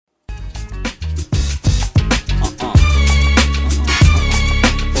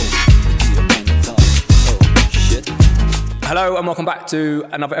Hello and welcome back to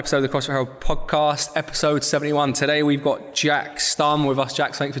another episode of the CrossFit Herald podcast, episode 71. Today we've got Jack Starmer with us.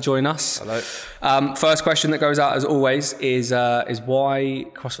 Jack, thanks for joining us. Hello. First question that goes out as always is why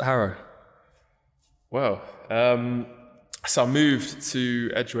CrossFit Harrow? Well, so I moved to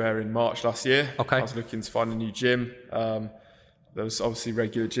Edgware in March last year. Okay. I was looking to find a new gym. There was obviously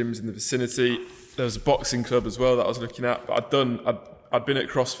regular gyms in the vicinity. There was a boxing club as well that I was looking at. But I'd been at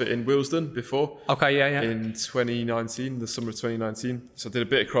CrossFit in Willesden before. Okay, yeah. In 2019, the summer of 2019. So I did a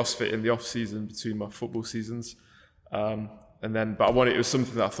bit of CrossFit in the off season between my football seasons. But it was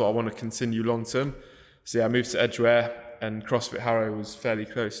something that I thought I want to continue long term. So yeah, I moved to Edgware and CrossFit Harrow was fairly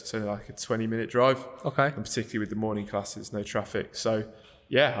close. It's only like a 20-minute drive. Okay. And particularly with the morning classes, no traffic. So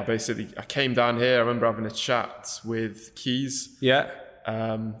yeah, I came down here. I remember having a chat with Keys. Yeah.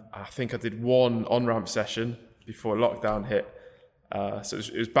 I think I did one on-ramp session before lockdown hit. So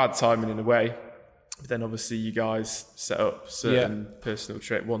it was bad timing in a way. But then obviously you guys set up certain personal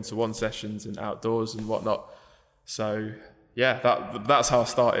one-to-one sessions and outdoors and whatnot. So yeah, that's how I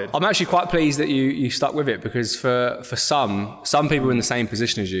started. I'm actually quite pleased that you stuck with it, because for some people in the same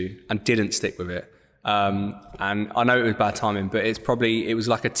position as you and didn't stick with it. And I know it was bad timing, but it was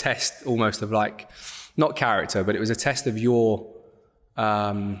like a test almost of like, not character, but it was a test of your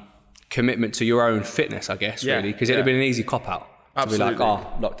commitment to your own fitness, I guess, really, because it'd have been an easy cop-out. Absolutely. To be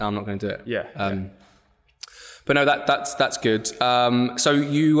like, lockdown, I'm not going to do it. Yeah. But no, that's good. So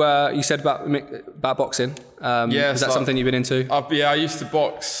you said about boxing. Is that something you've been into? I used to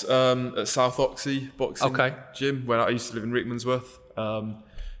box at South Oxy boxing gym when I used to live in Rickmansworth.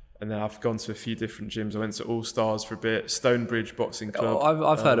 And then I've gone to a few different gyms. I went to All Stars for a bit, Stonebridge Boxing Club. Oh,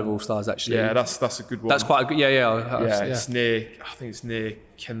 I've heard of All Stars actually. Yeah, that's a good one. That's quite a good. Yeah. It's near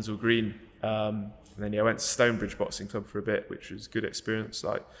Kensal Green. And then I went to Stonebridge Boxing Club for a bit, which was a good experience.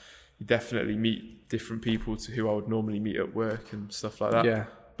 Like, you definitely meet different people to who I would normally meet at work and stuff like that. Yeah.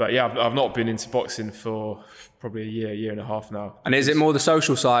 But yeah, I've not been into boxing for probably a year and a half now. And is it more the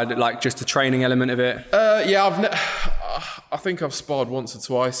social side, like just the training element of it? I think I've sparred once or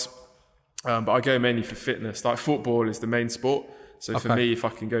twice, but I go mainly for fitness. Like, football is the main sport. So for me, if I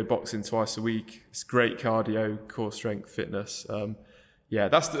can go boxing twice a week, it's great cardio, core strength, fitness.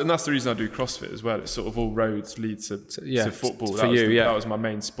 That's the reason I do CrossFit as well. It's sort of all roads lead to football. That was my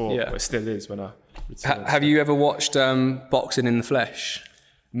main sport, but it still is when I return. Have you ever watched boxing in the flesh?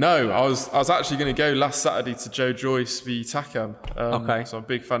 No, I was actually going to go last Saturday to Joe Joyce v Takam. So I'm a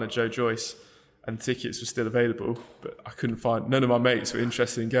big fan of Joe Joyce, and tickets were still available, but I couldn't find. None of my mates were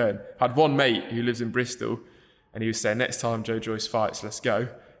interested in going. I had one mate who lives in Bristol, and he was saying, next time Joe Joyce fights, let's go.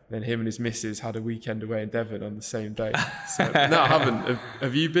 Then him and his missus had a weekend away in Devon on the same day. So, no, I haven't.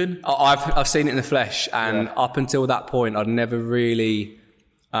 Have you been? I've seen it in the flesh, and up until that point, I'd never really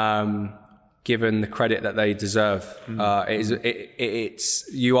given the credit that they deserve. It's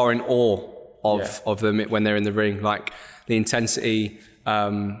you are in awe of them when they're in the ring. Like, the intensity,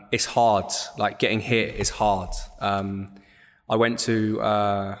 it's hard. Like, getting hit is hard. I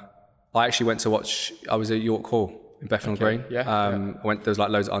actually went to watch. I was at York Hall in Bethnal Green. There was like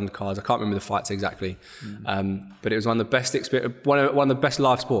loads of undercards. I can't remember the fights exactly, but it was one of the best one of the best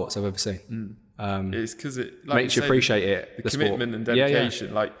live sports I've ever seen. It's because it makes you appreciate it. The commitment and dedication.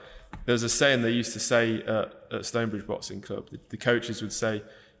 Yeah. Like, there's a saying they used to say at Stonebridge Boxing Club. The coaches would say,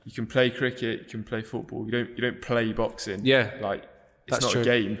 "You can play cricket, you can play football. You don't play boxing. Yeah, like, it's that's not true. a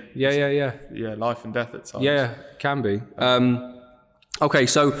game. Yeah, life and death at times. Yeah, can be." Okay,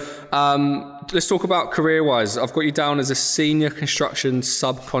 so let's talk about career-wise. I've got you down as a senior construction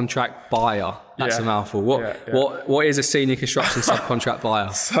subcontract buyer. That's a mouthful. What is a senior construction subcontract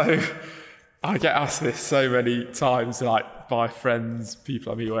buyer? So I get asked this so many times, like, by friends,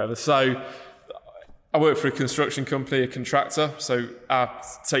 people I meet, whatever. So I work for a construction company, a contractor. So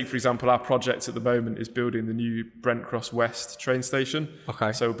take, for example, our project at the moment is building the new Brent Cross West train station.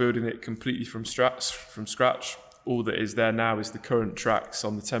 Okay. So we're building it completely from scratch. All that is there now is the current tracks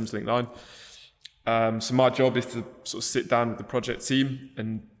on the Thameslink line. So my job is to sort of sit down with the project team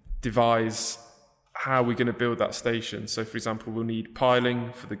and devise how we're going to build that station. So, for example, we'll need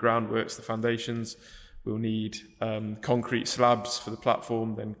piling for the groundworks, the foundations. We'll need concrete slabs for the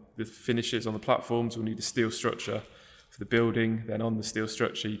platform, then the finishes on the platforms. We'll need a steel structure for the building. Then on the steel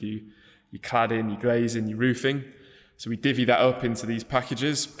structure, you do your cladding, your glazing, your roofing. So we divvy that up into these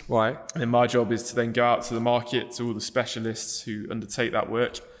packages. Right. And then my job is to then go out to the market, to all the specialists who undertake that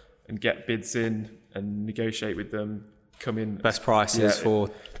work, and get bids in and negotiate with them, come in. Best prices for...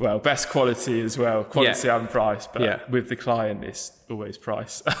 Well, best quality as well. Quality and price. But with the client, it's always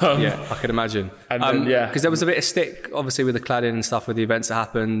price. I can imagine. And then, because there was a bit of stick, obviously, with the cladding and stuff, with the events that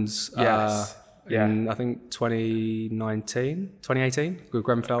happened. Yes. in, I think, 2018 with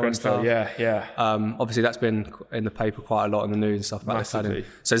Grenfell and stuff. Yeah. Obviously, that's been in the paper quite a lot in the news and stuff about this cladding. Massively.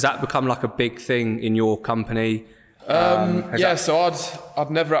 So has that become like a big thing in your company? So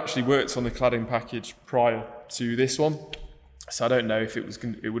I'd never actually worked on the cladding package prior to this one, so I don't know if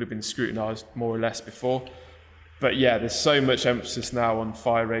it would have been scrutinised more or less before. But yeah, there's so much emphasis now on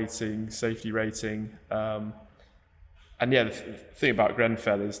fire rating, safety rating, and yeah, the thing about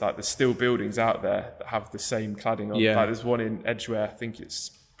Grenfell is like there's still buildings out there that have the same cladding on. Yeah. Like there's one in Edgware, I think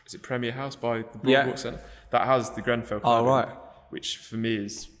is it Premier House by the Broadwalk Centre, that has the Grenfell cladding, right. which for me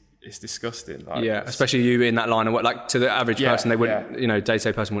is disgusting. Like, especially you in that line of work. Like to the average person, they wouldn't,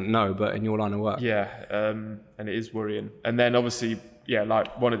 day-to-day person wouldn't know, but in your line of work. Yeah, and it is worrying. And then obviously,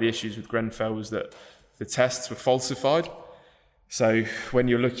 like one of the issues with Grenfell was that the tests were falsified. So when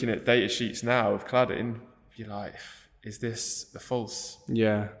you're looking at data sheets now of cladding, you're like, is this a false?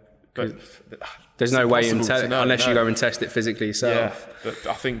 Yeah. But there's no way you can know, unless you go and test it physically yourself. Yeah, but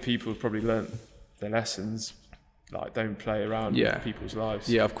I think people have probably learnt their lessons. Like, don't play around with people's lives.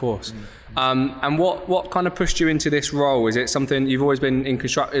 Yeah, of course. And what kind of pushed you into this role? Is it something you've always been in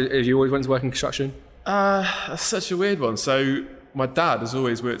construction? Have you always wanted to work in construction? That's such a weird one. So my dad has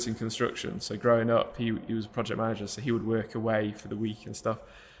always worked in construction. So growing up, he was a project manager, so he would work away for the week and stuff.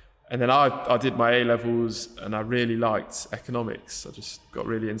 And then I did my A-levels and I really liked economics. I just got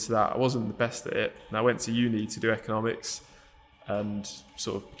really into that. I wasn't the best at it. And I went to uni to do economics and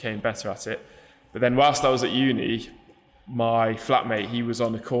sort of became better at it. But then whilst I was at uni, my flatmate, he was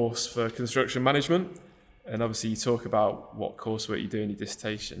on a course for construction management. And obviously you talk about what coursework you do in your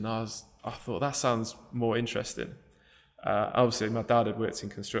dissertation. I thought that sounds more interesting. Obviously my dad had worked in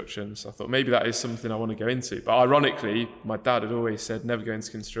construction, so I thought maybe that is something I want to go into. But ironically, my dad had always said never go into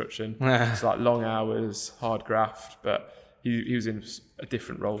construction. It's like long hours, hard graft, but he was in a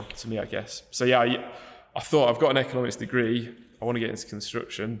different role to me, I guess. So yeah, I thought I've got an economics degree, I want to get into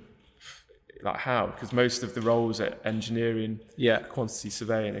construction. Like how? Because most of the roles at engineering, quantity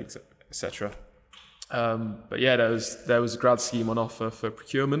surveying, etc. But yeah, there was a grad scheme on offer for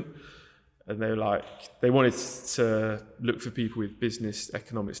procurement. And they wanted to look for people with business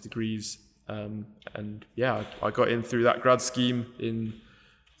economics degrees. And yeah, I got in through that grad scheme in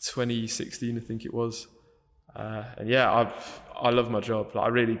 2016, I think it was. And yeah, I love my job. Like, I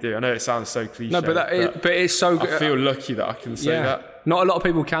really do. I know it sounds so cliche. No, but it's so good. I feel lucky that I can say that. Not a lot of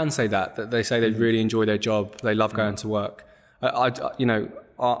people can say that they say they really enjoy their job. They love going to work.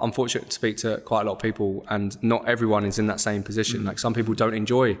 I'm fortunate to speak to quite a lot of people, and not everyone is in that same position. Like, some people don't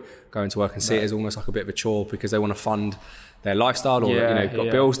enjoy going to work and see it as almost like a bit of a chore because they want to fund their lifestyle or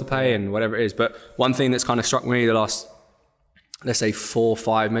got bills to pay and whatever it is. But one thing that's kind of struck me the last, let's say 4,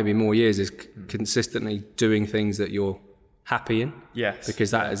 5, maybe more years is consistently doing things that you're happy in. Yes.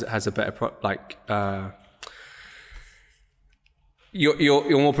 Because that has a better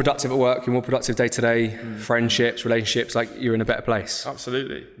You're more productive at work, you're more productive day to day, friendships, relationships, like you're in a better place.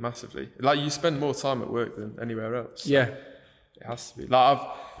 Absolutely, massively. Like, you spend more time at work than anywhere else. So yeah. It has to be. Like,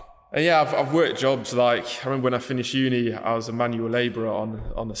 I've worked jobs, like, I remember when I finished uni, I was a manual labourer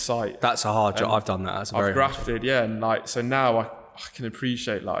on a site. That's a hard job. I've done that. That's a very I've grafted, and like, so now I can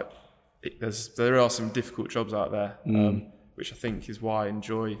appreciate, like, there are some difficult jobs out there, which I think is why I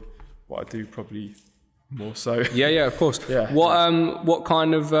enjoy what I do probably more so. Yeah, of course. Yeah. What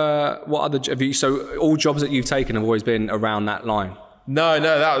kind of what other have you? So all jobs that you've taken have always been around that line. No,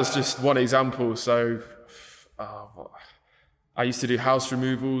 that was just one example. So I used to do house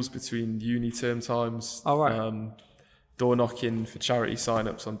removals between uni term times. Oh, right. Door knocking for charity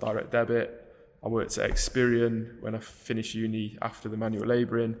sign-ups on direct debit. I worked at Experian when I finished uni after the manual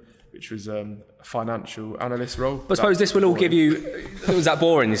labouring, which was a financial analyst role. But I suppose this will all give you... Was that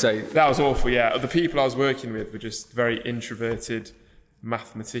boring, you say? That was awful, yeah. The people I was working with were just very introverted,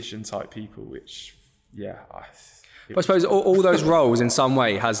 mathematician-type people, which, yeah... But I suppose all those roles in some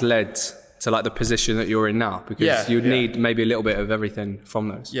way has led to like the position that you're in now, because you'd need maybe a little bit of everything from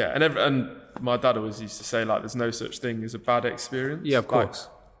those. Yeah, and my dad always used to say, like, there's no such thing as a bad experience. Yeah, of course.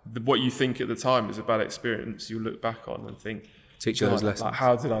 What you think at the time is a bad experience, you'll look back on and think... Teach you those lessons. Like,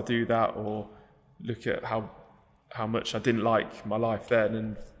 how did I do that? Or look at how much I didn't like my life then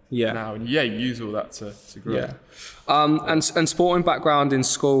and now. And you use all that to grow. Yeah. And sporting background in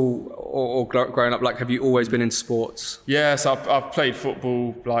school or growing up, like, have you always been in sports? Yeah, so I've played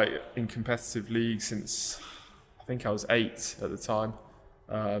football, like, in competitive leagues since I think I was 8 at the time.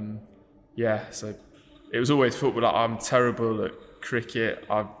 So it was always football. Like, I'm terrible at cricket.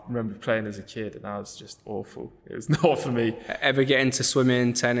 I remember playing as a kid and that was just awful. It was not for me. Ever get into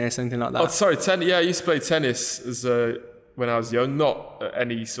swimming, tennis, anything like that? Oh, sorry, tennis. Yeah, I used to play tennis as a when I was young, not at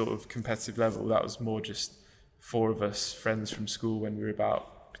any sort of competitive level. That was more just 4 of us friends from school when we were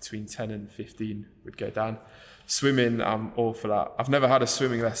about between 10 and 15 would go down. Swimming, I'm awful at. I've never had a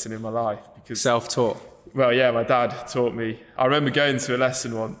swimming lesson in my life because... Self-taught? Well, yeah, my dad taught me. I remember going to a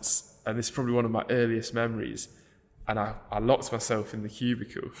lesson once, and this is probably one of my earliest memories, and I locked myself in the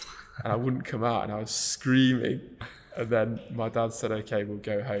cubicle and I wouldn't come out, and I was screaming. And then my dad said, "Okay, we'll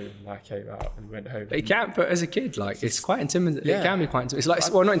go home." And I came out and went home. It can, but as a kid, like, it's quite intimidating. Yeah. It can be quite intimidating. It's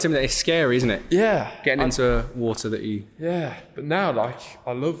like, well, not intimidating, it's scary, isn't it? Yeah. Getting into water that you... Yeah, but now, like,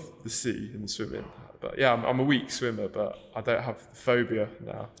 I love the sea and swimming. But yeah, I'm a weak swimmer, but I don't have the phobia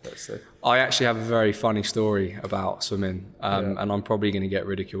now, let's say. I actually have a very funny story about swimming, and I'm probably going to get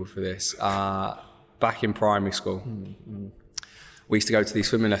ridiculed for this. Back in primary school, we used to go to these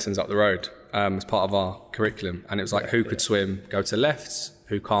swimming lessons up the road as part of our curriculum, and it was like, who could swim, go to lefts,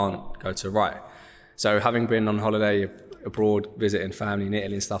 who can't, go to right. So having been on holiday abroad, visiting family in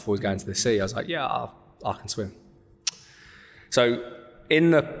Italy and stuff, always going to the sea, I was like, yeah, I can swim. So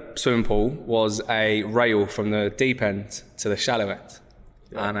in the swimming pool was a rail from the deep end to the shallow end.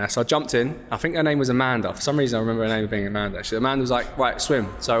 Yeah. And so I jumped in. I think her name was Amanda. For some reason, I remember her name being Amanda. Actually, Amanda was like, right, swim.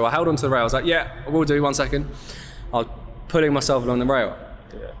 So I held onto the rail. I was like, yeah, I will do, 1 second. I was pulling myself along the rail.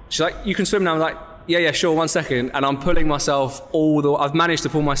 Yeah. She's like, you can swim now. I'm like, yeah, sure, 1 second. And I'm pulling myself I've managed to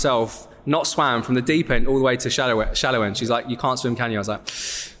pull myself, not swam, from the deep end all the way to shallow end. She's like, you can't swim, can you? I was like,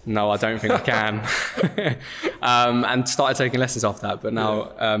 no, I don't think I can. And started taking lessons after that, but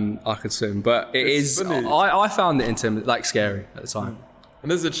now I could swim. But it's funny. I found it like scary at the time.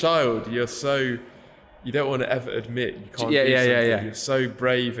 And as a child, you don't want to ever admit you can't do something. Yeah. You're so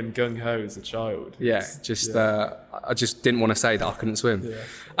brave and gung-ho as a child. Yeah, I just didn't want to say that I couldn't swim.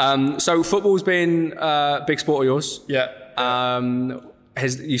 Yeah. So football's been a big sport of yours. Yeah.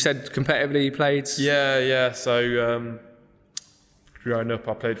 You said competitively you played? Yeah. So growing up,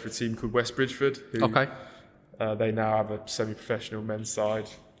 I played for a team called West Bridgeford. Okay. They now have a semi-professional men's side.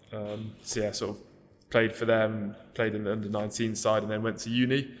 Sort of played for them, played in the under-19 side, and then went to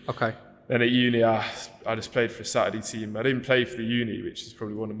uni. Okay. Then at uni, I just played for a Saturday team. I didn't play for the uni, which is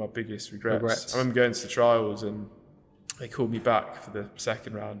probably one of my biggest regrets. I remember going to the trials and they called me back for the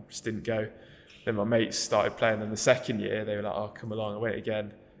second round, just didn't go. Then my mates started playing. Then the second year, they were like, "Oh, come along." I went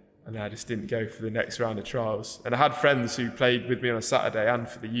again, and I just didn't go for the next round of trials. And I had friends who played with me on a Saturday and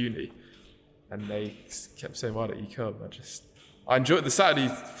for the uni, and they kept saying, "Why don't you come?" I enjoyed the Saturday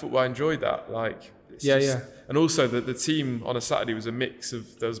football. I enjoyed that. Like, and also the team on a Saturday was a mix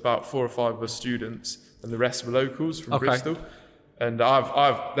of, there was about 4 or 5 of us students, and the rest were locals from Bristol. And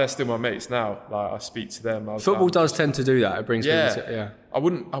they're still my mates now. Like, I speak to them. Football does tend to do that. It brings people together. I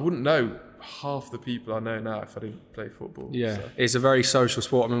wouldn't know half the people I know now if I didn't play football. Yeah, so. It's a very social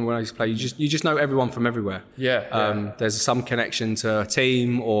sport. I remember when I used to play, you just know everyone from everywhere. Yeah. There's some connection to a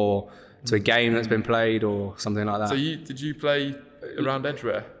team or to a game that's been played or something like that. So did you play around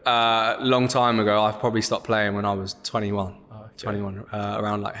Edgware? Long time ago. I've probably stopped playing when I was 21. 21,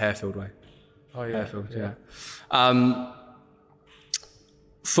 around like Harefield way. Oh yeah. Harefield, yeah.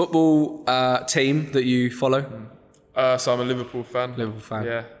 Football team that you follow? So I'm a Liverpool fan.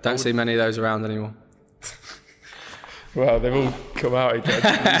 Yeah. Don't see many of those around anymore. Well, they've all come out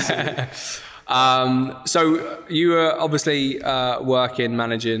again. So you were obviously working,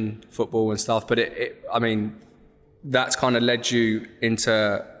 managing football and stuff, but that's kind of led you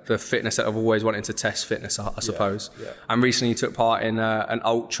into the fitness that I've always wanted to test fitness, I suppose. Yeah. And recently you took part in an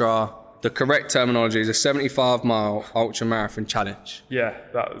ultra, the correct terminology is a 75-mile ultra marathon challenge. Yeah,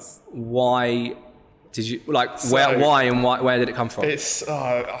 that was... Why did you, where did it come from?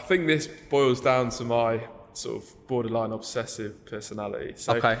 I think this boils down to my sort of borderline obsessive personality.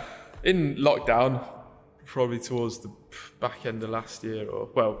 So in lockdown, probably towards the back end of last year,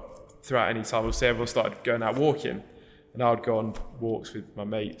 throughout any time, we'll say everyone started going out walking, and I would go on walks with my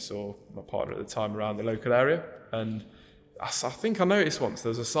mates or my partner at the time around the local area. And I think I noticed once there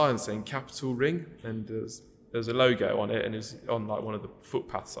was a sign saying Capital Ring, and there's a logo on it, and it was on like one of the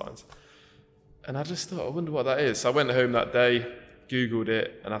footpath signs. And I just thought, I wonder what that is. So I went home that day, Googled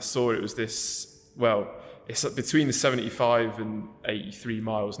it, and I saw it was this, it's between the 75 and 83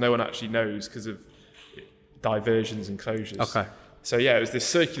 miles. No one actually knows because of diversions and closures. Okay. So yeah, it was this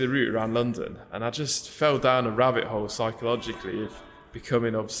circular route around London, and I just fell down a rabbit hole psychologically of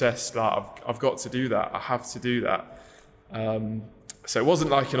becoming obsessed. Like, I've got to do that. I have to do that. So it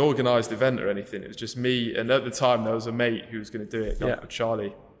wasn't like an organised event or anything. It was just me, and at the time there was a mate who was going to do it, called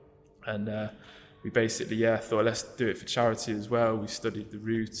Charlie, and we basically thought, let's do it for charity as well. We studied the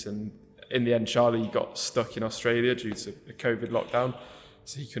route, and in the end, Charlie got stuck in Australia due to a COVID lockdown,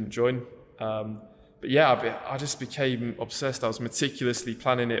 so he couldn't join. but yeah, I just became obsessed. I was meticulously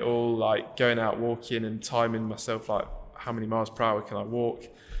planning it all, like going out walking and timing myself, like how many miles per hour can I walk.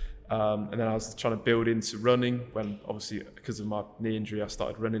 And then I was trying to build into running when, obviously, because of my knee injury, I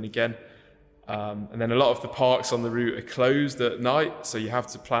started running again. And then a lot of the parks on the route are closed at night, so you have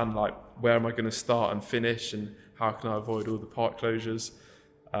to plan, like, where am I going to start and finish, and how can I avoid all the park closures?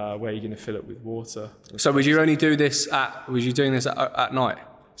 Where are you going to fill up with water? So was you doing this at night?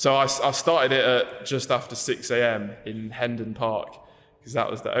 So I started it at just after 6 a.m. in Hendon Park, because that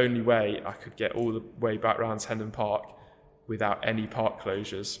was the only way I could get all the way back round to Hendon Park without any park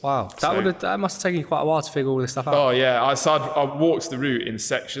closures. Wow, that must have taken you quite a while to figure all this stuff out. Oh yeah, I walked the route in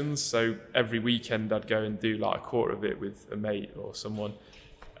sections, so every weekend I'd go and do like a quarter of it with a mate or someone.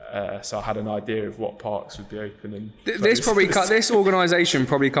 So I had an idea of what parks would be open. And this organisation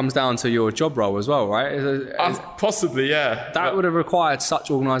probably comes down to your job role as well, right? Possibly, yeah. That would have required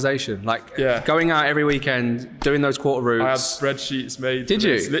such organisation, going out every weekend, doing those quarter routes. I had spreadsheets made. Did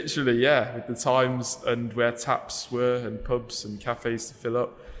you? Literally, yeah, with the times and where taps were and pubs and cafes to fill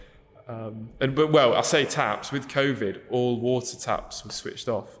up. I say taps. With COVID, all water taps were switched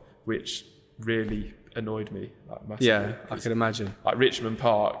off, which really annoyed me, like, massively. Yeah, I can imagine. Like Richmond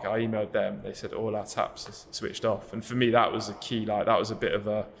Park, I emailed them, they said all our taps are switched off, and for me that was a key, like that was a bit of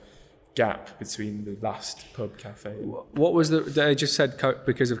a gap between the last pub cafe. What was they just said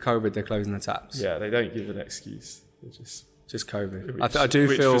because of COVID they're closing the taps? Yeah, they don't give an excuse, they just COVID. Which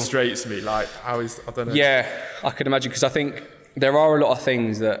which frustrates me, like I don't know. Yeah, I can imagine, because I think there are a lot of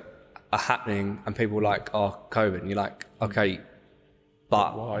things that are happening and people are like, oh, COVID, and you're like, okay,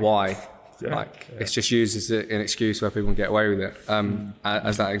 but why? Yeah, It's just used as an excuse where people can get away with it,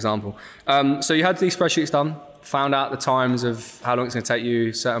 as that example. So you had these spreadsheets done, found out the times of how long it's going to take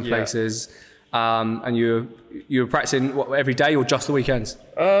you, certain places, and you were practicing every day or just the weekends?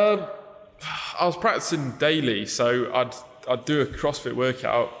 I was practicing daily, so I'd do a CrossFit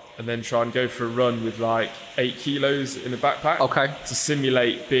workout and then try and go for a run with like 8 kilos in a backpack. Okay. To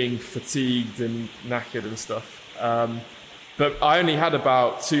simulate being fatigued and knackered and stuff. But I only had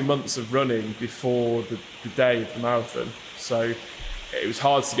about 2 months of running before the day of the marathon. So it was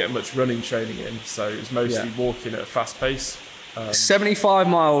hard to get much running training in. So it was mostly walking at a fast pace. 75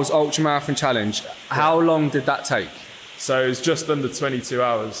 miles ultra marathon challenge. How long did that take? So it was just under 22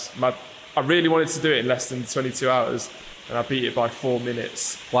 hours. I really wanted to do it in less than 22 hours, and I beat it by 4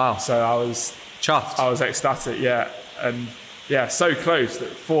 minutes. Wow. So I was chuffed. I was ecstatic, yeah. And yeah, so close that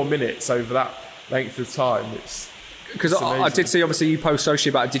 4 minutes over that length of time, because I did see, obviously, you post socially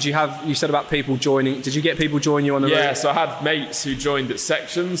about it. You said about people joining. Did you get people join you on the route? Yeah, so I had mates who joined at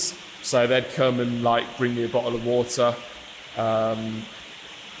sections. So they'd come and bring me a bottle of water. That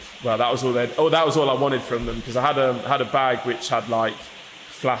was all I wanted from them, because I had a bag which had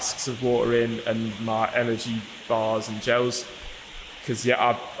flasks of water in and my energy bars and gels. Because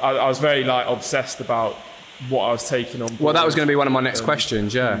I was very obsessed about what I was taking on board. Well, that was going to be one of my next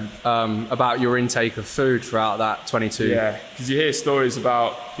questions, about your intake of food throughout that 22. Yeah, because you hear stories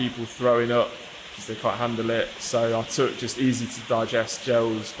about people throwing up because they can't handle it. So I took just easy to digest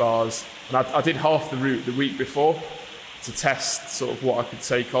gels, bars, and I did half the route the week before to test sort of what I could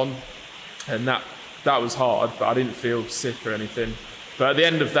take on, and that was hard, but I didn't feel sick or anything. But at the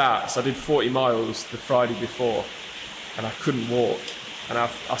end of that, so I did 40 miles the Friday before, and I couldn't walk, and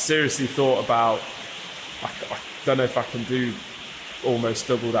I seriously thought about, I don't know if I can do almost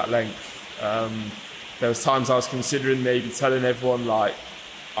double that length. There was times I was considering maybe telling everyone I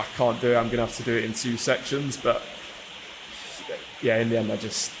can't do it, I'm going to have to do it in 2 sections, but yeah, in the end that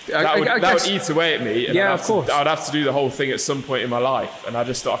would eat away at me, and of course I'd have to do the whole thing at some point in my life, and I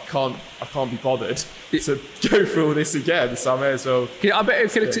just thought I can't be bothered to go through all this again, so I may as well. Yeah, I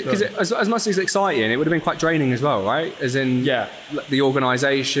bet because as much as it's exciting, it would have been quite draining as well, right? As in the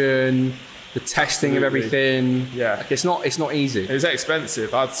organisation, the testing of everything. Yeah, it's not easy. It was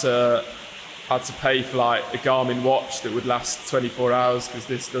expensive. I had to pay for a Garmin watch that would last 24 hours because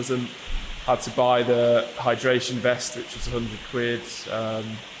this doesn't. I had to buy the hydration vest, which was 100 quid.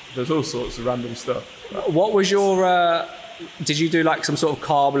 There's all sorts of random stuff. What was your? Did you do some sort of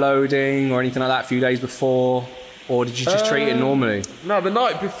carb loading or anything like that a few days before, or did you just treat it normally? No, the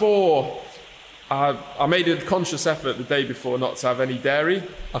night before. I made a conscious effort the day before not to have any dairy.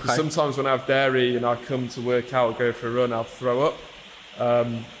 Okay. Sometimes when I have dairy and I come to work out or go for a run, I'll throw up.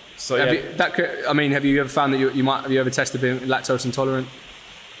 Have you ever found that have you ever tested being lactose intolerant?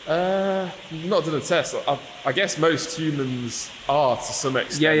 Not done a test. I guess most humans are to some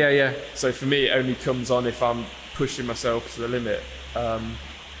extent. Yeah. So for me, it only comes on if I'm pushing myself to the limit. So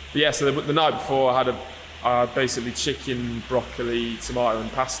the night before I had basically chicken, broccoli, tomato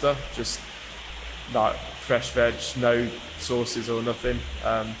and pasta, just like fresh veg, no sauces or nothing.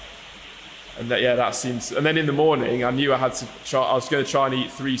 And that seems. And then in the morning, I knew I had to try. I was going to try and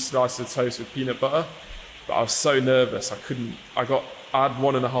eat 3 slices of toast with peanut butter, but I was so nervous. I couldn't. I had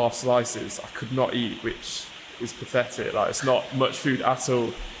 1.5 slices. I could not eat, which is pathetic. Like, it's not much food at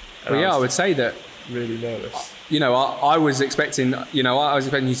all. And I would say that. Really nervous. I was expecting. I was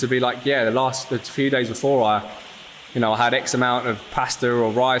expecting you to be like, the few days before I had X amount of pasta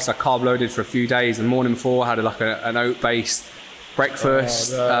or rice. I carb loaded for a few days. The morning before, I had an oat-based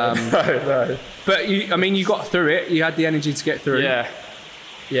breakfast. No. But you got through it. You had the energy to get through it.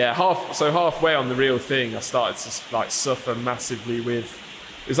 Yeah. Halfway on the real thing, I started to like suffer massively with.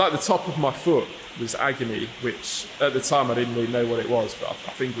 It was like the top of my foot was agony, which at the time I didn't really know what it was, but I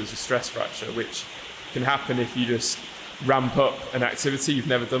think it was a stress fracture, which can happen if you just ramp up an activity you've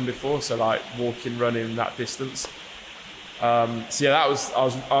never done before. So like walking, running that distance. I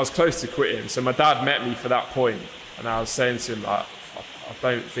was close to quitting. So my dad met me for that point, and I was saying to him, like, I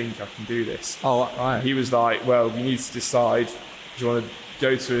don't think I can do this. Oh, right. He was like, well, we need to decide. Do you want to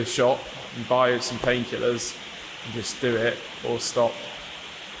go to a shop and buy some painkillers and just do it, or stop?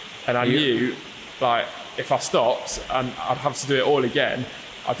 And I knew, like, if I stopped and I'd have to do it all again,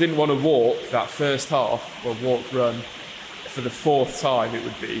 I didn't want to walk that first half, or run for the 4th time it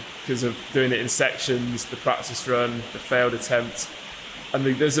would be, because of doing it in sections, the practice run, the failed attempt. And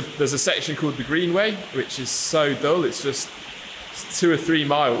there's a section called the Greenway, which is so dull. It's just 2 or 3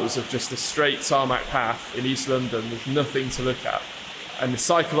 miles of just a straight tarmac path in East London with nothing to look at. And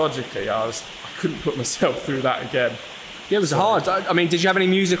psychologically, I couldn't put myself through that again. Yeah, it was hard. Did you have any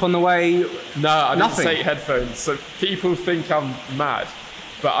music on the way? No, I Nothing. didn't take headphones. So people think I'm mad.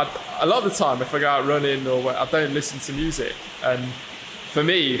 But a lot of the time, if I go out running I don't listen to music. And for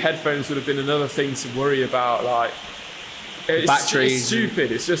me, headphones would have been another thing to worry about. Like, batteries. It's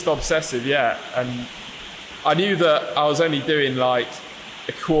stupid. It's just obsessive, yeah. And I knew that I was only doing like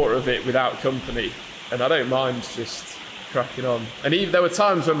a quarter of it without company, and I don't mind just cracking on. And there were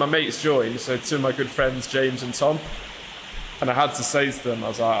times when my mates joined, so 2 of my good friends, James and Tom, and I had to say to them, I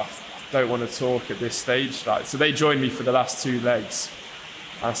was like, I don't want to talk at this stage. Like, so they joined me for the last 2 legs.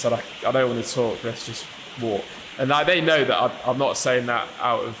 I said, I don't want to talk, let's just walk. And like, they know that I'm not saying that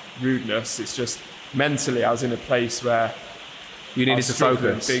out of rudeness. It's just mentally I was in a place where you needed to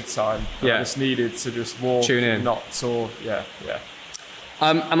focus big time. Yeah. I just needed to just walk, tune in, not talk. Yeah.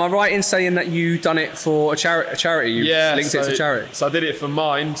 Am I right in saying that you done it for a charity? You linked it to charity. So I did it for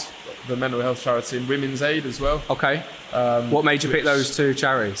Mind, the mental health charity, and Women's Aid as well. Okay. What made you pick those 2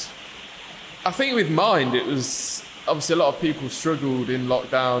 charities? I think with Mind, it was obviously a lot of people struggled in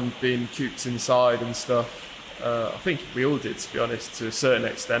lockdown, being cooped inside and stuff. I think we all did, to be honest, to a certain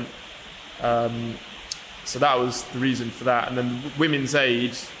extent. So that was the reason for that. And then Women's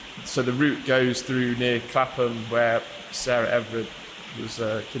Aid, so the route goes through near Clapham, where Sarah Everard was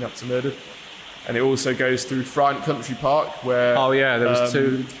kidnapped and murdered. And it also goes through Friant Country Park, where... Oh, yeah, there was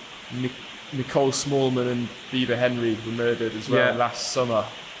 2... Nicole Smallman and Viva Henry were murdered as well last summer.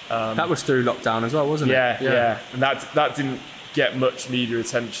 That was through lockdown as well, wasn't it? Yeah. And that didn't get much media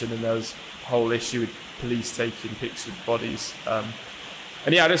attention, and there was a whole issue with police taking pics with bodies.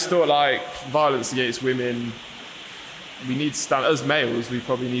 And I just thought, like, violence against women, we need to stand, as males, we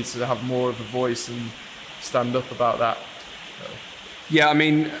probably need to have more of a voice and stand up about that. Yeah,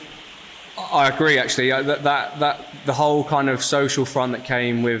 I agree, actually. That the whole kind of social front that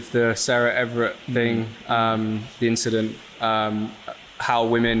came with the Sarah Everard thing, the incident, how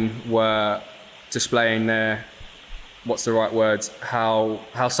women were displaying their, what's the right words, how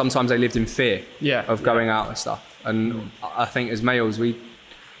sometimes they lived in fear of going out and stuff. And I think as males,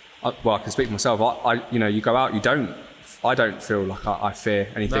 I can speak for myself. You go out, I don't feel like I fear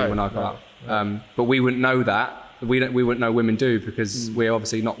anything when I go out. But we wouldn't know that. We wouldn't know women do, because we're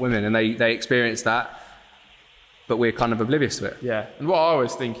obviously not women, and they experience that, but we're kind of oblivious to it. Yeah, and what I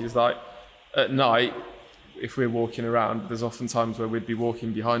always think is, like, at night, if we're walking around, there's often times where we'd be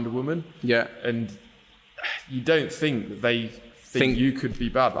walking behind a woman. Yeah. And you don't think that they think you could be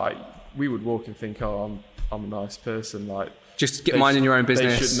bad. Like, we would walk and think, oh, I'm a nice person. Like, just get minding your own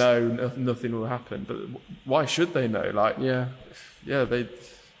business. They should know nothing will happen. But why should they know? Like, they...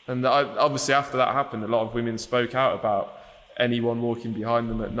 And obviously after that happened, a lot of women spoke out about anyone walking behind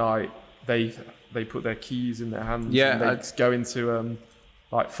them at night. They put their keys in their hands and they'd go into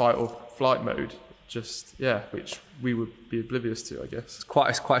like fight or flight mode. Which we would be oblivious to, I guess. It's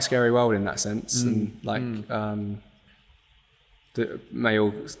quite a scary world in that sense, and like the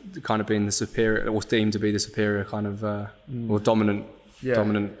male kind of being the superior, or deemed to be the superior kind of or dominant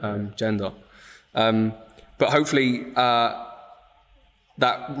gender. But hopefully.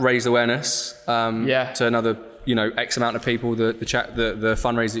 that raised awareness to another, X amount of people, the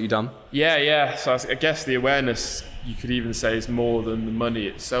fundraiser that you've done? Yeah. So I guess the awareness, you could even say, is more than the money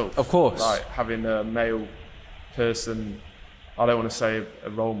itself. Of course. Like having a male person, I don't want to say a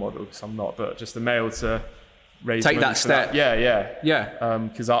role model because I'm not, but just a male to raise take money that step. Yeah.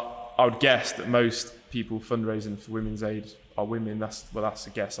 Because I would guess that most people fundraising for Women's Aid are women. That's a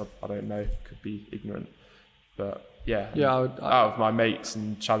guess. I don't know. Could be ignorant. But yeah. Out of my mates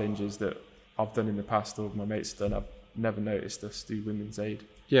and challenges that I've done in the past, or my mates done, I've never noticed us do Women's Aid.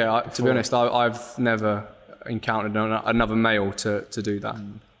 Yeah, to be honest, I've never encountered another male to do that.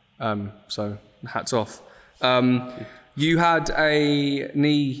 So hats off. You had a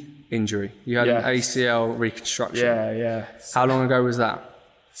knee injury. You had an ACL reconstruction. Yeah. How long ago was that?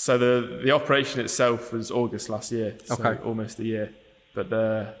 So the operation itself was August last year. So almost a year. But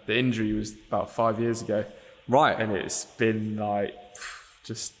the injury was about 5 years ago. Right. And it's been like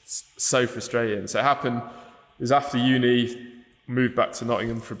just so frustrating. So it was after uni, moved back to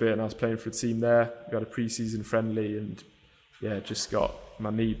Nottingham for a bit, and I was playing for a team there. We had a pre-season friendly, and just got my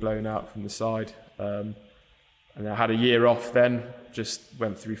knee blown out from the side. And I had a year off then, just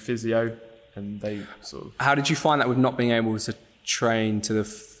went through physio, and they sort of... How did you find that with not being able to train to the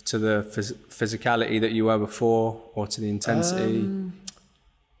physicality that you were before, or to the intensity?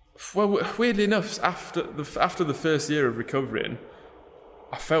 Well, weirdly enough, after the first year of recovering,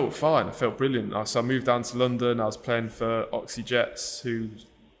 I felt fine. I felt brilliant. So I moved down to London. I was playing for Oxy Jets, who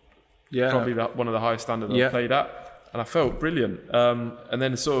probably one of the highest standards I've played at, and I felt brilliant. And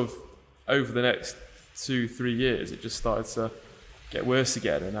then sort of over the next 2-3 years, it just started to get worse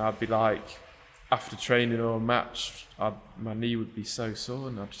again, and I'd be like, after training or a match, my knee would be so sore.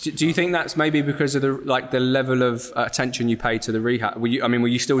 And do you think that's maybe because of the level of attention you paid to the rehab? Were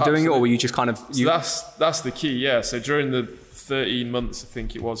you still doing it, or were you just kind of? So that's the key. Yeah. So during the 13 months, I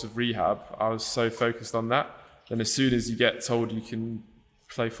think it was, of rehab, I was so focused on that. Then as soon as you get told you can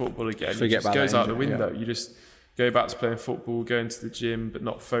play football again, it just goes out the window. You just go back to playing football, going to the gym, but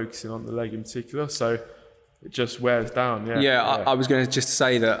not focusing on the leg in particular. So it just wears down. I was going to just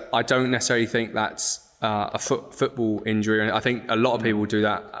say that I don't necessarily think that's a football injury. I think a lot of people do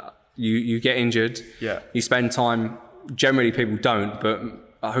that. You get injured. Yeah. You spend time. Generally, people don't, but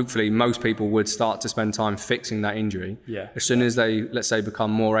hopefully most people would start to spend time fixing that injury. Yeah. As soon as they, let's say, become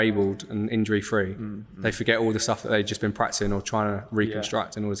more abled and injury free, they forget all the stuff that they've just been practicing or trying to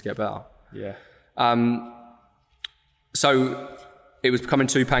reconstruct in order to get better. Yeah. So it was becoming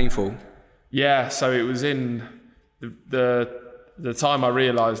too painful. Yeah. So it was in the time I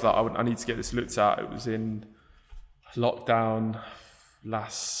realised that I need to get this looked at. It was in lockdown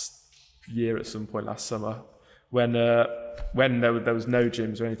last year at some point last summer, when there was no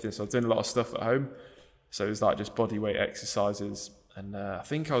gyms or anything, so I was doing a lot of stuff at home. So it was like just body weight exercises, and I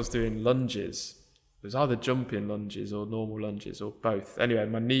think I was doing lunges. It was either jumping lunges or normal lunges or both. Anyway,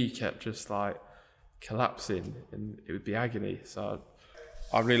 my knee kept just like collapsing, and it would be agony. So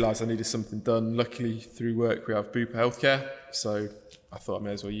I realised I needed something done. Luckily, through work, we have Bupa Healthcare, so I thought I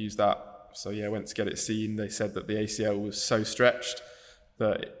may as well use that. So I went to get it seen. They said that the ACL was so stretched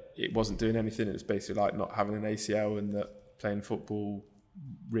that it wasn't doing anything. It was basically like not having an ACL, and that playing football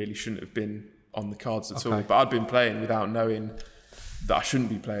really shouldn't have been on the cards at all. But I'd been playing without knowing that I shouldn't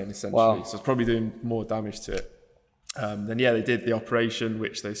be playing, essentially. Wow. So I was probably doing more damage to it. Then they did the operation,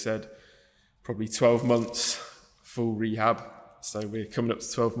 which they said probably 12 months full rehab. So we're coming up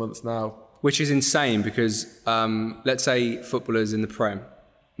to 12 months now. Which is insane because let's say footballers in the Prem,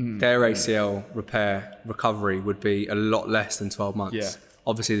 their ACL recovery would be a lot less than 12 months. Yeah.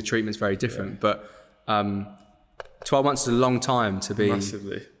 Obviously the treatment's very different, but 12 months is a long time to be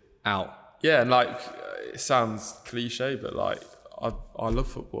massively out. Yeah, and like it sounds cliche, but like I love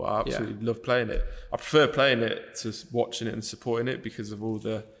football. I absolutely love playing it. I prefer playing it to watching it and supporting it because of all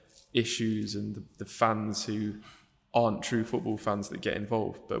the issues and the fans who aren't true football fans that get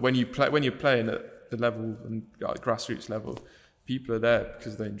involved. But when you're playing at the level and grassroots level, people are there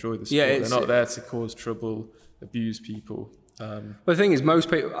because they enjoy the sport. Yeah, they're not there to cause trouble, abuse people. But the thing is,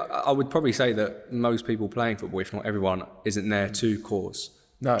 most people, I would probably say that most people playing football, if not everyone, isn't there to cause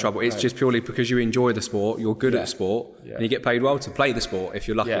trouble. It's just purely because you enjoy the sport, you're good at the sport, and you get paid well to play the sport if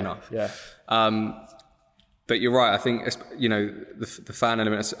you're lucky enough. Yeah. But you're right. I think the fan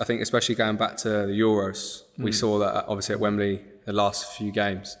element. I think especially going back to the Euros, we saw that obviously at Wembley the last few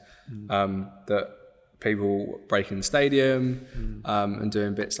games that people breaking the stadium and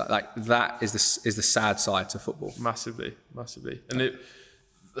doing bits like that is the sad side to football. Massively. And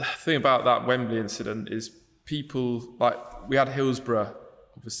the thing about that Wembley incident is people, like, we had Hillsborough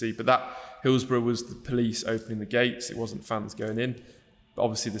obviously, but that Hillsborough was the police opening the gates. It wasn't fans going in.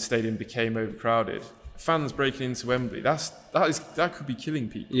 obviously the stadium became overcrowded. Fans breaking into Wembley, that could be killing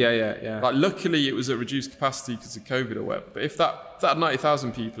people. Yeah. Like, luckily it was at reduced capacity because of COVID or whatever. But if that had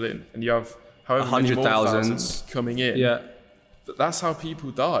 90,000 people in, and you have however many more thousands coming in, that's how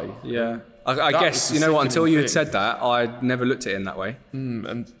people die. Yeah, I guess, you know what? Until you had said that, I'd never looked at it in that way.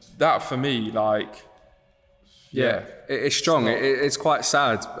 And that for me, like, it's strong. It's quite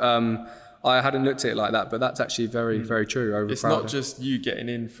sad. I hadn't looked at it like that, but that's actually very, very true. It's not just you getting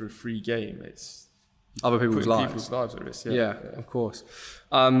in for a free game. It's other people's lives. People's lives at risk. Yeah, of course.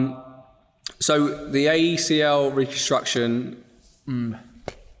 So the ACL reconstruction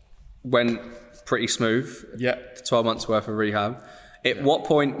went pretty smooth. Yeah. 12 months worth of rehab. At what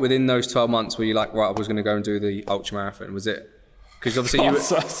point within those 12 months were you like, right, I was going to go and do the ultra marathon? Was it? Because obviously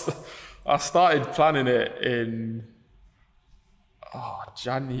I started planning it in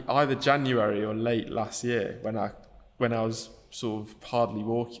either January or late last year when I was sort of hardly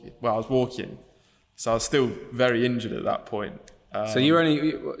walking. Well, I was walking, so I was still very injured at that point. So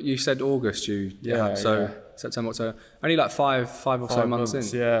you said August, September, October, only like five or so months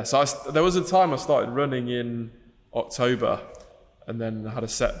in. Yeah, so there was a time I started running in October, and then I had a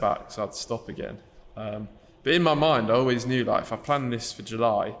setback, so I had to stop again. But in my mind, I always knew, like, if I plan this for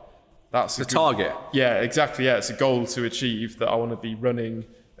July, that's the target. Yeah, exactly. Yeah, it's a goal to achieve, that I want to be running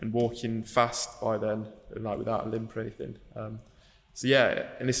and walking fast by then, and like without a limp or anything. So yeah,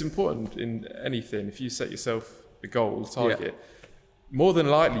 and it's important in anything. If you set yourself a goal, target, more than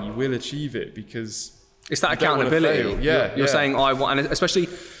likely you will achieve it, because it's that accountability. You're saying I want, and especially,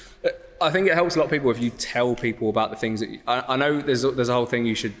 I think it helps a lot of people if you tell people about the things that I know. There's a whole thing,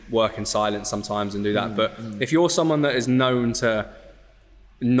 you should work in silence sometimes and do that. But if you're someone that is known to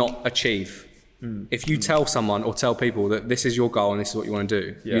not achieve, if you tell someone or tell people that this is your goal and this is what you want to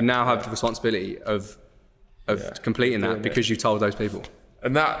do, you now have the responsibility of completing that, because you told those people.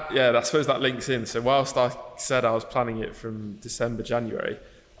 And that, I suppose that links in. So whilst I said I was planning it from December, January,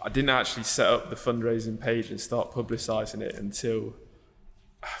 I didn't actually set up the fundraising page and start publicising it until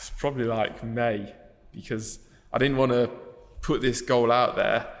it's probably like May, because I didn't want to put this goal out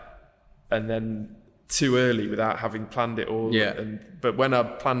there and then too early without having planned it all. But when I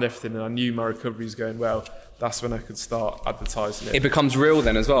planned everything and I knew my recovery was going well, that's when I could start advertising it. It becomes real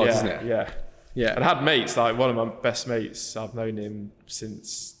then as well, doesn't it? Yeah. And I had mates, like one of my best mates, I've known him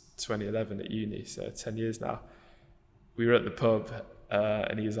since 2011 at uni, so 10 years now. We were at the pub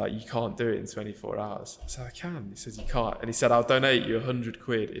and he was like, you can't do it in 24 hours. I said, I can. He says, you can't. And he said, I'll donate you 100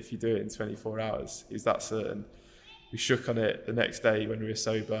 quid if you do it in 24 hours. He was that certain. We shook on it the next day when we were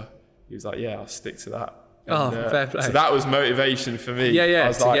sober. He was like, yeah, I'll stick to that. And, fair play. So that was motivation for me. I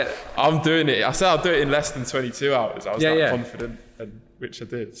was like, I'm doing it. I said I'll do it in less than 22 hours. I was confident, and which I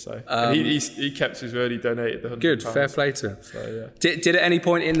did. So and he kept his word. He donated the 100 Good, pounds. fair play to him. So, Did at any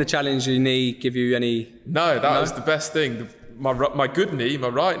point in the challenge your knee give you any? No, that was the best thing. My good knee, my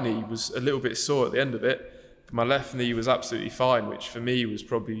right knee was a little bit sore at the end of it, but my left knee was absolutely fine, which for me was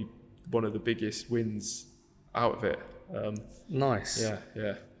probably one of the biggest wins out of it. Nice.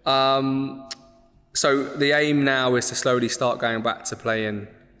 Yeah. So the aim now is to slowly start going back to playing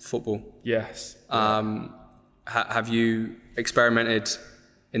football. Yes. Have you experimented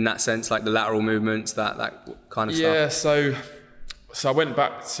in that sense, like the lateral movements, that kind of stuff? Yeah. So I went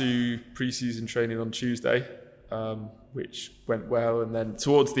back to pre-season training on Tuesday, which went well, and then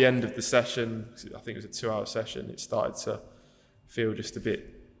towards the end of the session, I think it was a 2-hour session, it started to feel just a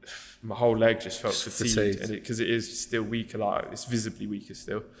bit. My whole leg just felt fatigued, because it is still weaker. Like, it's visibly weaker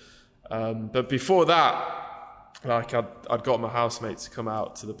still. But before that, like I'd got my housemate to come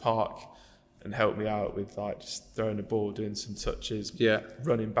out to the park and help me out with, like, just throwing the ball, doing some touches,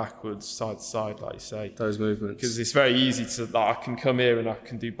 running backwards, side to side, like you say. Those movements. Because it's very easy to, like, I can come here and I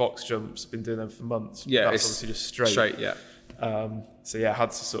can do box jumps. I've been doing them for months. Yeah, that's obviously just straight. So I had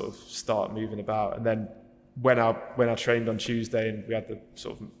to sort of start moving about. And then when I trained on Tuesday and we had the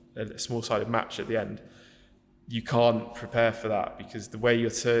sort of a small-sided match at the end, you can't prepare for that, because the way you're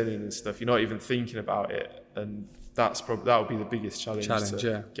turning and stuff, you're not even thinking about it, and that would be the biggest challenge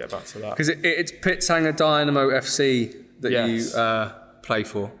to get back to that. Because it's Pitsanger Dynamo FC that you play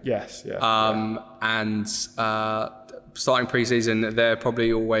for. Yes, and starting pre-season, they're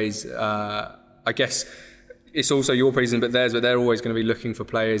probably always, I guess, it's also your pre-season, but they're always going to be looking for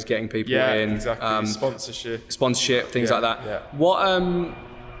players, getting people in. Exactly. Sponsorship, things like that. Yeah.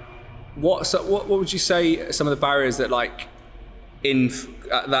 What would you say some of the barriers that, like,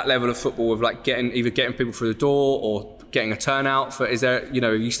 at that level of football, of like either getting people through the door or getting a turnout for? Is there,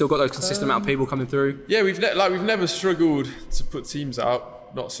 you still got those consistent amount of people coming through? Yeah, we've never struggled to put teams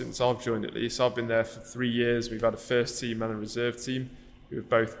out, not since I've joined at least. I've been there for 3 years. We've had a first team and a reserve team. who have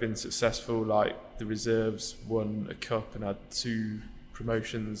both been successful. Like the reserves won a cup and had 2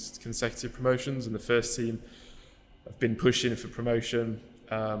 consecutive promotions, and the first team have been pushing for promotion.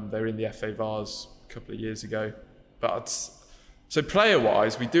 They were in the FA Vars a couple of years ago. So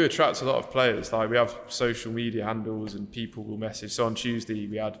player-wise, we do attract a lot of players. Like we have social media handles and people will message. So on Tuesday,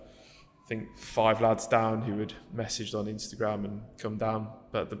 we had, I think, 5 lads down who had messaged on Instagram and come down.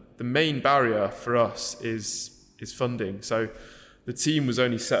 But the main barrier for us is funding. So the team was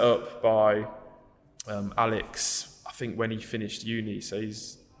only set up by Alex, I think, when he finished uni. So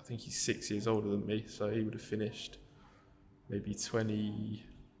I think he's 6 years older than me. So he would have finished maybe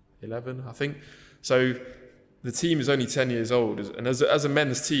 2011, I think. So the team is only 10 years old, and as a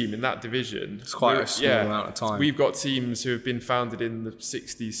men's team in that division, it's quite a small amount of time. We've got teams who have been founded in the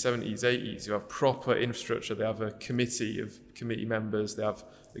 60s, 70s, 80s, who have proper infrastructure. They have a committee members. They have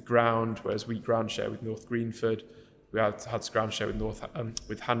the ground, whereas we ground share with North Greenford. We had ground share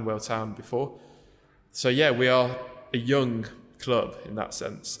with Hanwell Town before. So yeah, we are a young club in that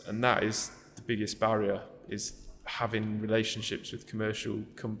sense, and that is the biggest barrier, is having relationships with commercial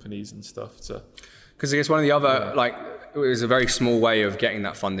companies and stuff to. Because I guess one of the other, it was a very small way of getting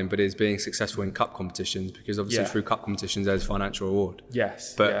that funding, but is being successful in cup competitions, because obviously through cup competitions there's financial reward.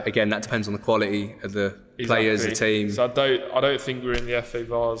 Yes. But again, that depends on the quality of the players, the team. So I don't think we were in the FA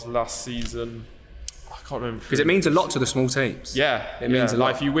Vars last season. I can't remember. Because it means a lot to the small teams. Yeah. It means a lot.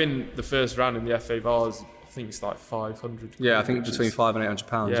 Like if you win the first round in the FA Vars, I think it's like 500. Yeah, I think between £500 and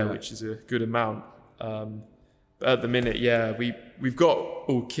 £800. Yeah, which is a good amount. But at the minute, we've got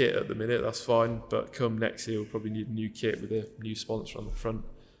all kit at the minute, that's fine. But come next year, we'll probably need a new kit with a new sponsor on the front.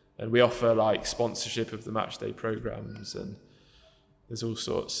 And we offer like sponsorship of the match day programs, and there's all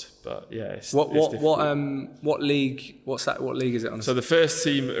sorts. But yeah, it's what league? What league is it on? So the first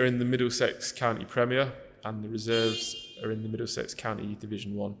team are in the Middlesex County Premier, and the reserves are in the Middlesex County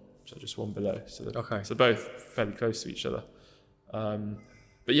Division 1, so just one below. So both fairly close to each other.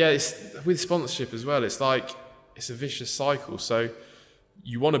 But yeah, it's with sponsorship as well. It's like it's a vicious cycle. So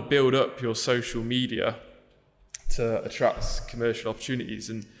you want to build up your social media to attract commercial opportunities,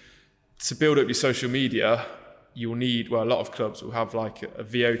 and to build up your social media, you'll need, a lot of clubs will have like a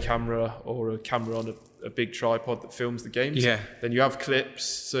VO camera or a camera on a big tripod that films the games. Yeah. Then you have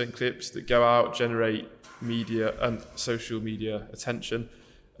certain clips that go out, generate media and social media attention,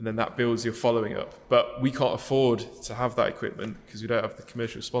 and then that builds your following up. But we can't afford to have that equipment because we don't have the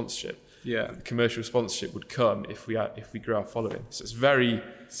commercial sponsorship. Yeah, the commercial sponsorship would come if we grow our following. So it's very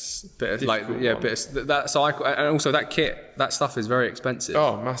that cycle, and also that kit, that stuff is very expensive.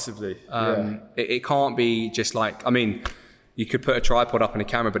 Oh, massively. It can't be just like, I mean, you could put a tripod up and a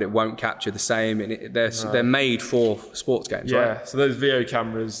camera, but it won't capture the same. And they're made for sports games, right? Yeah. So those VO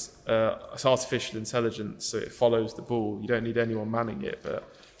cameras, it's artificial intelligence, so it follows the ball. You don't need anyone manning it,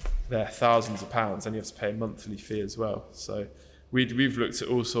 but they're thousands of pounds, and you have to pay a monthly fee as well. So we've looked at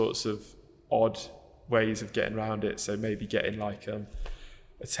all sorts of odd ways of getting around it. So maybe getting like a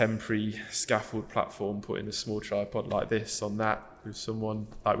temporary scaffold platform, putting a small tripod like this on that with someone.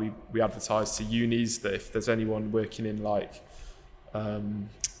 Like we advertise to unis that if there's anyone working in like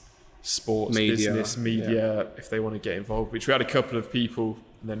sports, business, media, if they want to get involved, which we had a couple of people,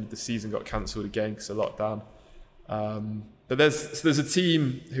 and then the season got cancelled again because of lockdown. But there's a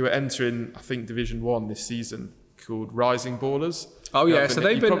team who are entering, I think, Division 1 this season called Rising Ballers. Oh yeah, so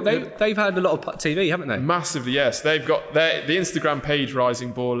they've had a lot of TV, haven't they? Massively, yes. They've got the Instagram page.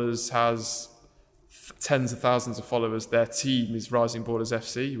 Rising Ballers has tens of thousands of followers. Their team is Rising Ballers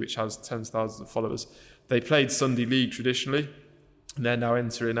FC, which has tens of thousands of followers. They played Sunday League traditionally, and they're now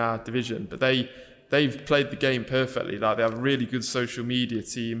entering our division. But they've played the game perfectly. Like they have a really good social media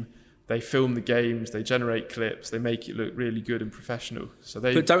team. They film the games, they generate clips, they make it look really good and professional.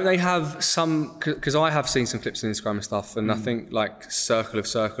 But don't they have some? Because I have seen some clips on Instagram and stuff, and I think like Circle of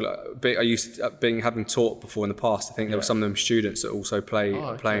Circle. I used to, having taught before in the past. I think there were some of them students that also playing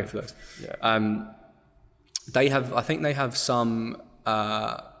for those. Yeah. I think they have some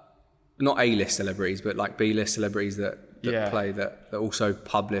not A-list celebrities, but like B-list celebrities that play that also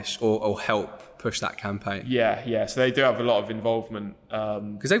publish or help push that campaign. Yeah. So they do have a lot of involvement.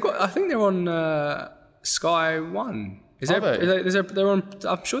 Because they've got, I think they're on Sky One. They're on.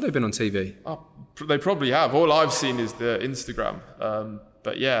 I'm sure they've been on TV. They probably have. All I've seen is the Instagram.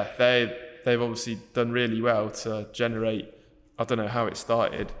 But yeah, they've obviously done really well to generate. I don't know how it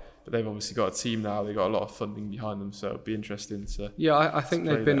started, but they've obviously got a team now. They've got a lot of funding behind them, so it'll be interesting to. Yeah, I think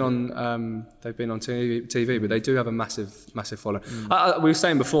they've been on TV, but they do have a massive following. We were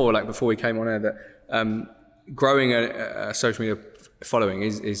saying before we came on air, that growing a social media following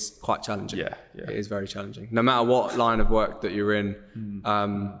is quite challenging. Yeah. It is very challenging. No matter what line of work that you're in,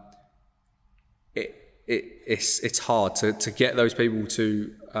 it's hard to get those people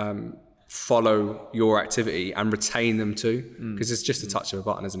to follow your activity and retain them too, because it's just a touch of a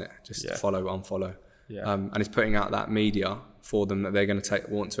button, isn't it? Just follow, unfollow. Yeah. And it's putting out that media for them that they're going to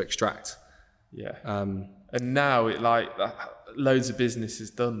want to extract. Yeah. And now it loads of business is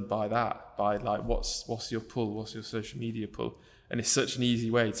done by that, by like what's your pull, what's your social media pull, and it's such an easy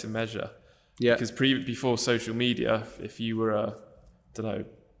way to measure. Yeah. Because before social media, if you were a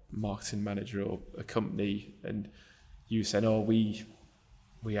marketing manager or a company and you said, oh, we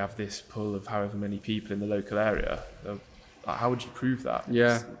have this pull of however many people in the local area, how would you prove that?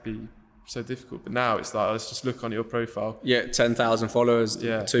 Yeah. It'd be so difficult. But now it's like, let's just look on your profile. Yeah, 10,000 followers,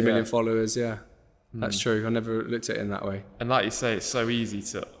 2 million followers, That's true. I never looked at it in that way. And like you say, it's so easy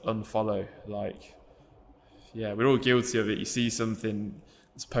to unfollow. Like, we're all guilty of it. You see something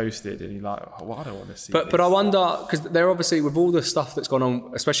that's posted and you're like, oh, well, I don't want to see But I wonder, because they're obviously, with all the stuff that's gone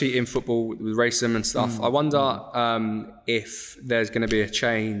on, especially in football with racism and stuff, I wonder if there's going to be a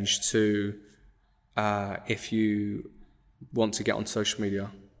change to if you want to get on social media,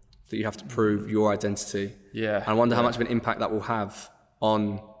 that you have to prove your identity. Yeah. And I wonder how much of an impact that will have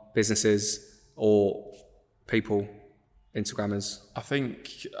on businesses or people, Instagrammers. I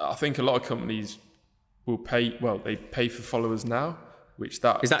think a lot of companies will pay. Well, they pay for followers now, which is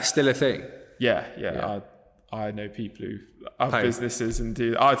that still a thing? Yeah. I know people who have businesses and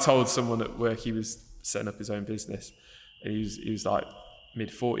do. I told someone at work he was setting up his own business, and he was like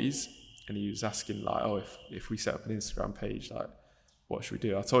mid-40s, and he was asking like, oh, if we set up an Instagram page, like, what should we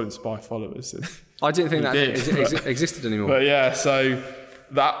do? I told him to buy followers. And I didn't think that existed anymore. But yeah, so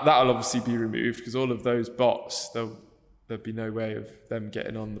that'll obviously be removed, because all of those bots, there'll be no way of them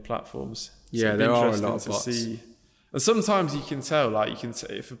getting on the platforms. So there are a lot of bots. And sometimes you can tell, like,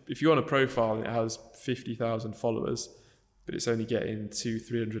 if you're on a profile and it has 50,000 followers, but it's only getting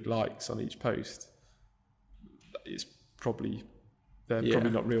 200-300 likes on each post, it's probably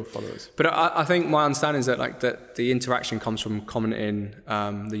not real followers. But I think my understanding is that the interaction comes from commenting,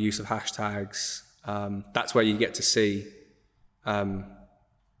 the use of hashtags. That's where you get to see.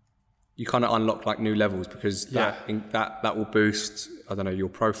 You kind of unlock like new levels, because that will boost, I don't know, your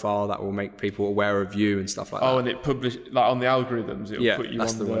profile. That will make people aware of you and stuff like that. Oh, and it publish like on the algorithms. It'll put you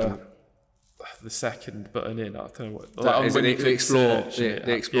on the second button in. I don't know what. The explore.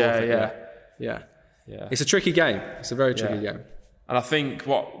 The explore. Yeah. It's a tricky game. It's a very tricky game. And I think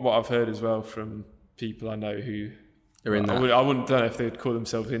what I've heard as well from people I know who are in that. I don't know if they'd call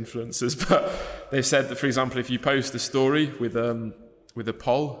themselves influencers, but they've said that, for example, if you post a story with a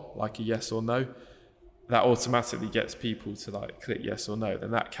poll, like a yes or no, that automatically gets people to like click yes or no.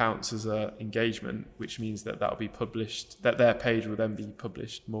 Then that counts as a engagement, which means that'll be published. That their page will then be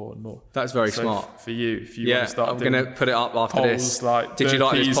published more and more. That's very smart for you. If you want to start, I'm going to put it up after polls, this. Like, did you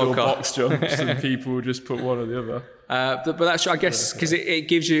like this podcast? Or box jumps, and people will just put one or the other. But that's, I guess, because it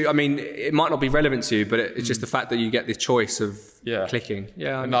gives you, I mean, it might not be relevant to you, but it's just the fact that you get the choice of clicking.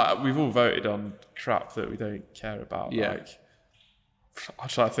 Yeah. And like, we've all voted on crap that we don't care about. Yeah. Like, I'll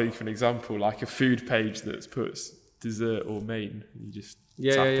try to think of an example, like a food page that puts dessert or main. You just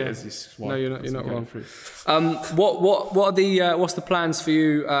tap it as you swipe. No, you're not wrong. What are the what's the plans for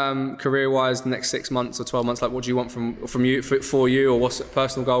you career-wise the next 6 months or 12 months? Like, what do you want from you for you, or what's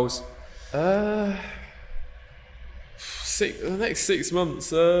personal goals? The next 6 months,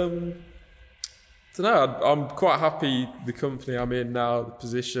 don't know. I'm quite happy the company I'm in now, the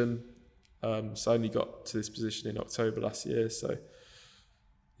position. So I only got to this position in October last year. So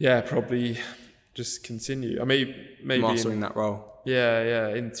yeah, probably just continue. I mean, maybe mastering that role. Yeah.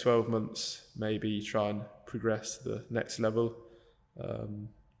 In 12 months, maybe try and progress to the next level.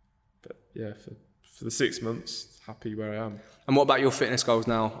 But yeah, for the 6 months, happy where I am. And what about your fitness goals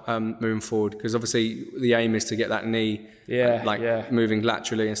now, moving forward? Because obviously the aim is to get that knee, moving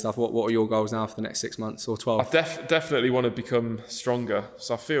laterally and stuff. What are your goals now for the next 6 months or 12? I definitely want to become stronger.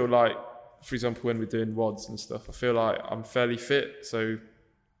 So I feel like, for example, when we're doing WODs and stuff, I feel like I'm fairly fit. So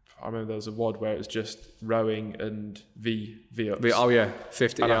I remember there was a WOD where it was just rowing and V-ups.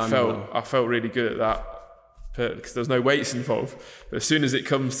 50. And I felt really good at that because there was no weights involved. But as soon as it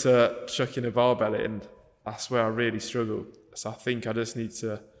comes to chucking a barbell in, that's where I really struggle. So I think I just need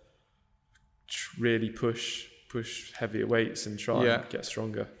to really push heavier weights and try and get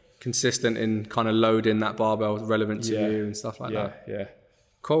stronger. Consistent in kind of loading that barbell relevant to you and stuff like that. Yeah.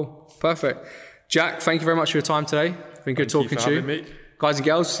 Cool. Perfect. Jack, thank you very much for your time today. It's been good talking to you. Me. Guys and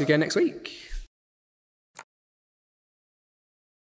girls, see you again next week.